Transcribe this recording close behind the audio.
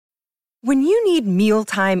When you need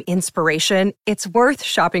mealtime inspiration, it's worth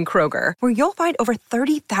shopping Kroger, where you'll find over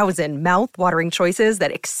 30,000 mouth-watering choices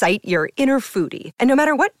that excite your inner foodie. And no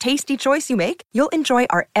matter what tasty choice you make, you'll enjoy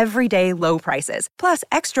our everyday low prices, plus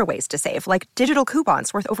extra ways to save, like digital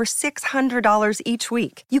coupons worth over $600 each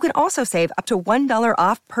week. You can also save up to $1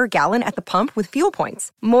 off per gallon at the pump with fuel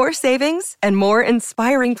points. More savings and more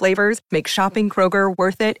inspiring flavors make shopping Kroger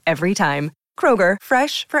worth it every time. Kroger,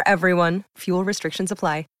 fresh for everyone. Fuel restrictions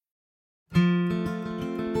apply.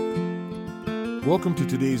 Welcome to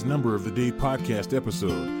today's Number of the Day podcast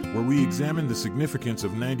episode, where we examine the significance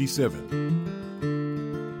of 97.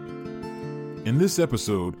 In this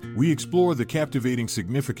episode, we explore the captivating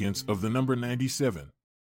significance of the number 97.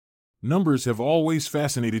 Numbers have always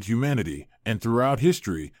fascinated humanity, and throughout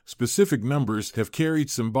history, specific numbers have carried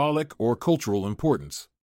symbolic or cultural importance.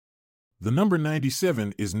 The number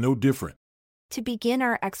 97 is no different. To begin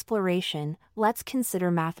our exploration, let's consider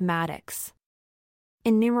mathematics.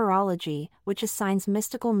 In numerology, which assigns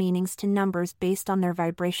mystical meanings to numbers based on their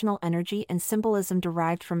vibrational energy and symbolism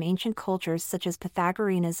derived from ancient cultures such as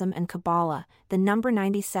Pythagoreanism and Kabbalah, the number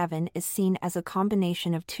 97 is seen as a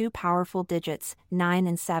combination of two powerful digits, 9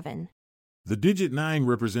 and 7. The digit 9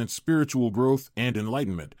 represents spiritual growth and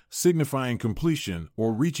enlightenment, signifying completion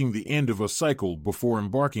or reaching the end of a cycle before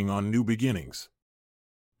embarking on new beginnings.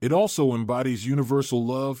 It also embodies universal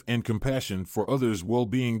love and compassion for others'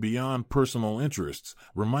 well-being beyond personal interests,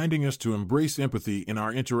 reminding us to embrace empathy in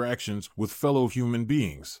our interactions with fellow human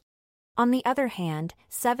beings. On the other hand,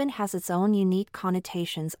 7 has its own unique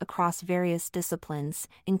connotations across various disciplines,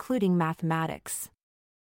 including mathematics.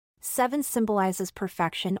 7 symbolizes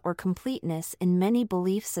perfection or completeness in many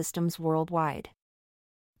belief systems worldwide.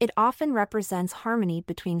 It often represents harmony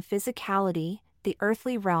between physicality, the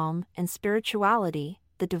earthly realm, and spirituality,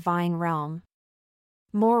 the divine realm.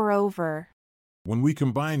 Moreover, when we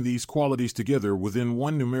combine these qualities together within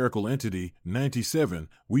one numerical entity, 97,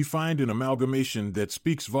 we find an amalgamation that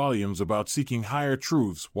speaks volumes about seeking higher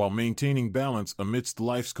truths while maintaining balance amidst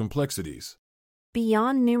life's complexities.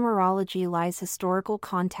 Beyond numerology lies historical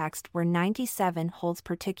context where 97 holds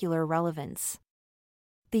particular relevance.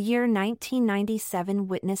 The year 1997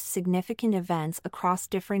 witnessed significant events across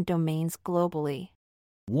different domains globally.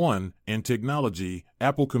 1. In technology,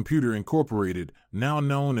 Apple Computer Incorporated, now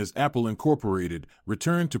known as Apple Incorporated,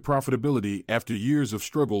 returned to profitability after years of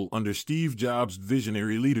struggle under Steve Jobs'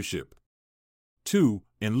 visionary leadership. 2.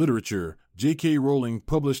 In literature, J.K. Rowling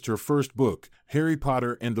published her first book, Harry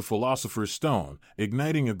Potter and the Philosopher's Stone,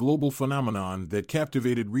 igniting a global phenomenon that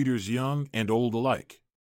captivated readers young and old alike.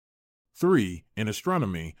 3. In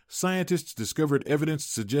astronomy, scientists discovered evidence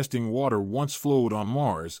suggesting water once flowed on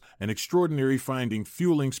Mars, an extraordinary finding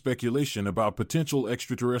fueling speculation about potential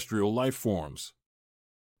extraterrestrial life forms.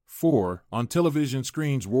 4. On television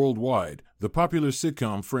screens worldwide, the popular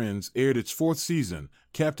sitcom Friends aired its 4th season,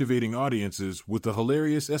 captivating audiences with the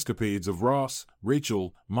hilarious escapades of Ross,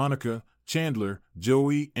 Rachel, Monica, Chandler,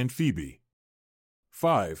 Joey, and Phoebe.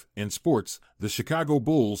 5. In sports, the Chicago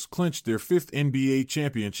Bulls clinched their 5th NBA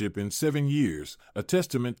championship in 7 years, a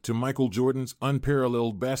testament to Michael Jordan's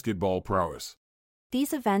unparalleled basketball prowess.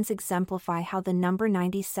 These events exemplify how the number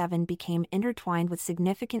 97 became intertwined with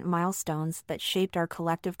significant milestones that shaped our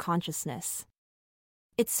collective consciousness.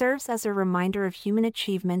 It serves as a reminder of human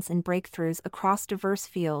achievements and breakthroughs across diverse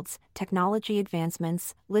fields, technology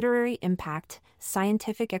advancements, literary impact,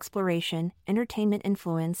 scientific exploration, entertainment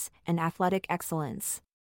influence, and athletic excellence.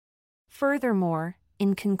 Furthermore,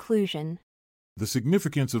 in conclusion, the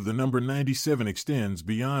significance of the number 97 extends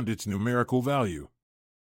beyond its numerical value.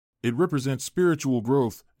 It represents spiritual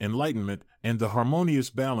growth, enlightenment, and the harmonious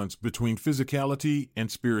balance between physicality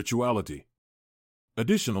and spirituality.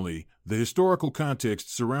 Additionally, the historical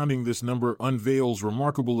context surrounding this number unveils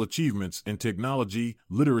remarkable achievements in technology,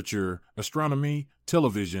 literature, astronomy,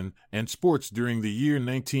 television, and sports during the year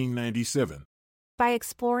 1997. By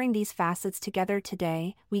exploring these facets together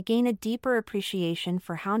today, we gain a deeper appreciation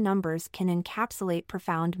for how numbers can encapsulate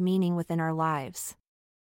profound meaning within our lives.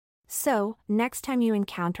 So, next time you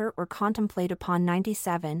encounter or contemplate upon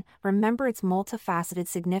 97, remember its multifaceted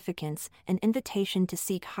significance, an invitation to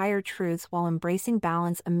seek higher truths while embracing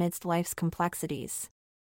balance amidst life's complexities.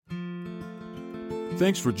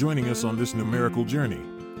 Thanks for joining us on this numerical journey.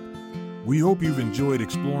 We hope you've enjoyed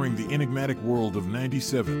exploring the enigmatic world of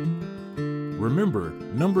 97. Remember,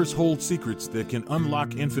 numbers hold secrets that can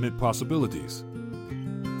unlock infinite possibilities.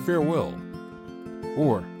 Farewell.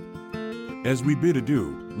 Or, as we bid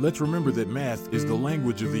adieu, let's remember that math is the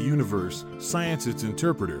language of the universe, science its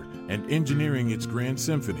interpreter, and engineering its grand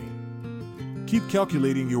symphony. Keep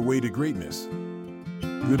calculating your way to greatness.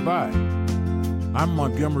 Goodbye. I'm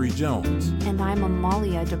Montgomery Jones. And I'm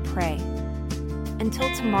Amalia Dupre.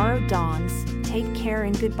 Until tomorrow dawns, take care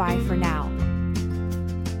and goodbye for now.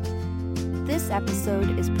 This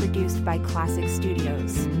episode is produced by Classic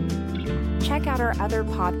Studios. Check out our other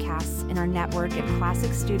podcasts in our network at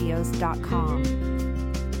classicstudios.com.